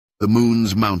The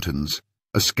Moon's Mountains,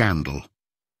 a Scandal.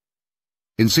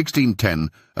 In 1610,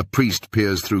 a priest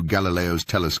peers through Galileo's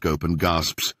telescope and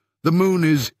gasps, "The moon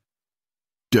is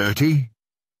dirty?"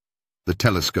 The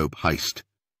telescope heist.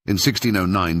 In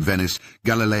 1609, Venice,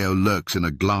 Galileo lurks in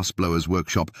a glass-blower's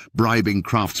workshop, bribing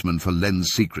craftsmen for lens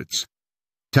secrets.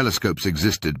 Telescopes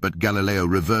existed, but Galileo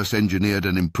reverse-engineered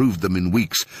and improved them in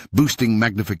weeks, boosting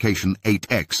magnification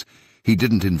 8x. He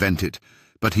didn't invent it,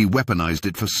 but he weaponized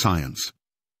it for science.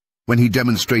 When he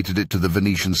demonstrated it to the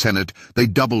Venetian Senate, they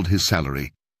doubled his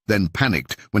salary, then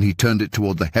panicked when he turned it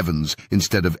toward the heavens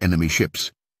instead of enemy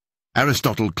ships.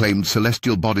 Aristotle claimed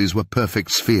celestial bodies were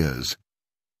perfect spheres.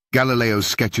 Galileo's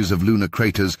sketches of lunar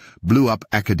craters blew up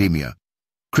academia.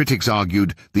 Critics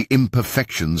argued the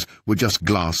imperfections were just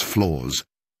glass flaws,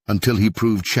 until he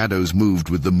proved shadows moved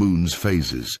with the moon's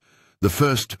phases. The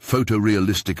first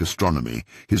photorealistic astronomy,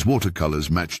 his watercolors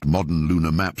matched modern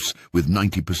lunar maps with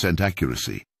 90%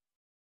 accuracy.